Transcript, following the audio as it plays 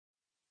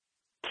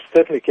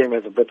certainly came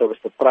as a bit of a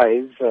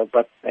surprise,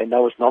 and I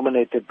was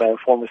nominated by a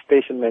former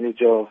station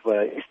manager of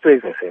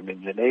Newsbreak FM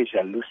in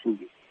Indonesia,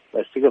 Lucy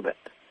Sigabet.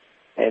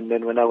 And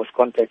then when I was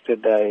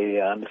contacted, I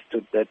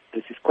understood that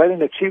this is quite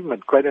an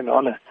achievement, quite an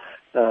honor,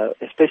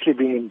 especially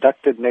being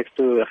inducted next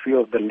to a few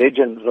of the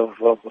legends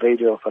of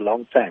radio of a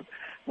long time.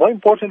 More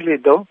importantly,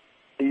 though,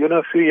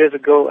 a few years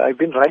ago, I've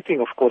been writing,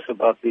 of course,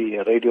 about the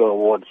radio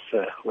awards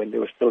when they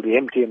were still the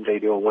MTN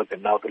Radio Awards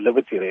and now the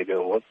Liberty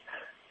Radio Awards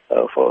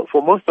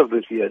for most of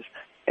those years.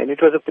 And it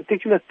was a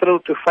particular thrill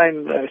to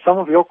find some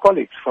of your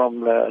colleagues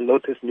from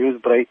Lotus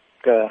Newsbreak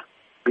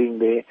being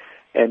there,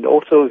 and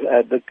also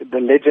the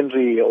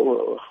legendary,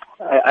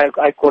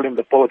 I call him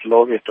the poet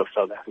laureate of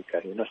South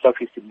Africa,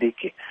 Safi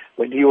Siddiqui.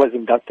 When he was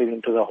inducted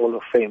into the Hall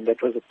of Fame,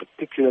 that was a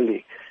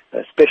particularly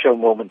special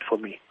moment for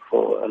me,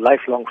 for a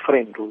lifelong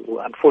friend who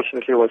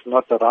unfortunately was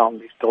not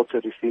around. His daughter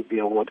received the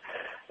award,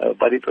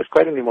 but it was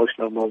quite an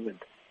emotional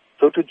moment.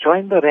 So to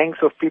join the ranks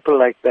of people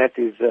like that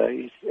is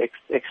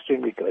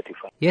extremely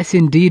gratifying. Yes,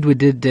 indeed, we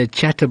did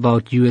chat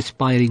about you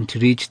aspiring to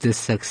reach this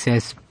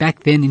success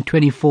back then in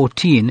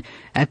 2014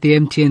 at the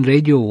MTN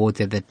Radio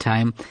Awards at that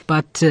time.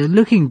 But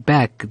looking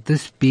back,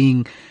 this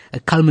being a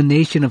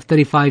culmination of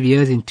 35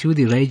 years into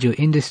the radio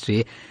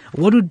industry,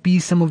 what would be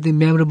some of the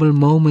memorable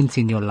moments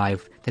in your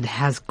life that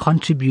has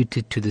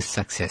contributed to this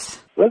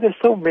success? Well, there's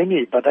so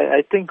many, but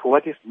I think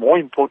what is more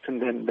important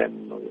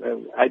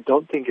than I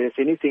don't think there's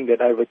anything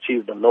that I've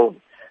achieved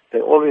alone.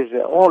 There always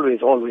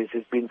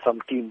has been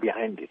some team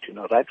behind it,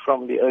 right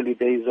from the early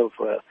days of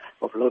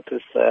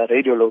Lotus,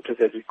 Radio Lotus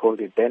as we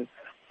called it then,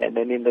 and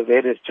then in the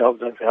various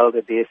jobs I've held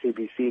at the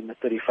SABC in the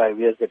 35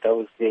 years that I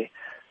was there.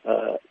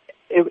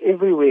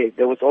 Everywhere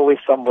there was always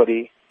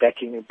somebody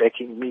backing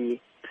me,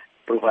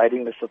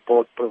 providing the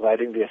support,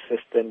 providing the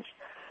assistance.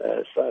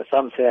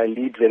 Some say I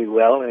lead very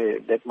well. I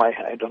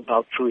don't know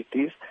how true it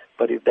is,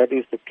 but if that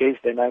is the case,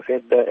 then I've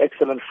had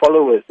excellent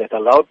followers that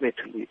allowed me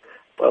to lead.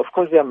 But of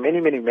course, there are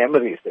many, many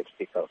memories that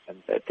stick out.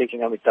 And taking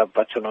Amitabh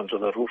Bachchan onto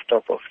the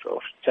rooftop of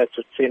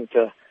Chatsworth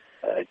Center,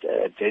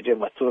 JJ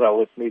Mathura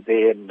with me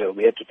there, and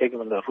we had to take him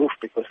on the roof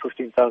because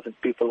 15,000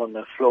 people on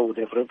the floor would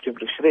have ripped him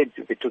to shreds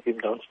if we took him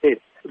downstairs.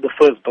 The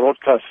first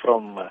broadcast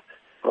from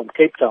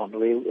Cape Town.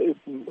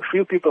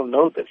 Few people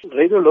know this.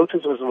 Radio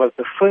Lotus was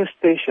the first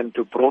station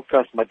to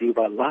broadcast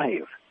Madiba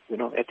live,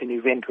 at an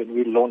event when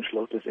we launched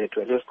Lotus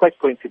FM. It was quite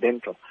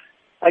coincidental.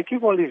 I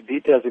keep all these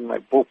details in my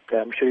book.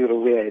 I'm sure you're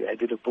aware I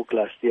did a book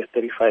last year,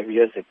 35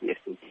 years at the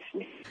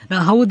SABC.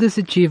 Now, how would this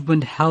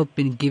achievement help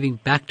in giving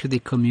back to the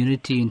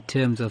community in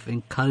terms of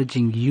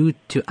encouraging you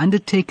to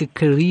undertake a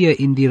career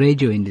in the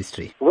radio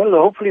industry? Well,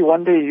 hopefully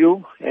one day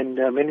you and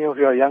many of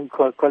your young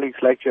colleagues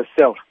like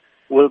yourself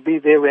will be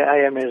there where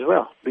I am as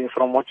well,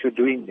 from what you're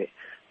doing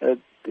there.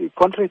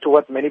 Contrary to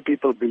what many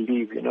people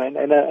believe, and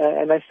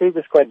I say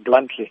this quite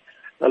bluntly,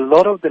 a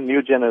lot of the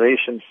new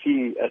generation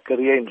see a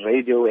career in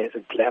radio as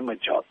a glamour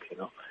job,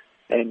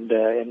 and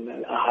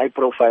a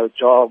high-profile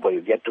job where you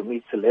get to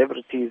meet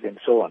celebrities and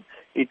so on.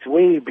 It's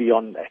way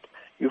beyond that.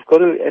 You've got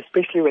to,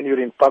 especially when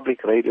you're in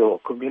public radio or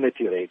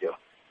community radio,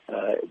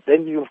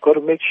 then you've got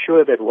to make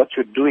sure that what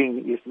you're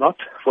doing is not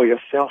for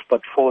yourself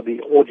but for the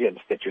audience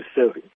that you're serving.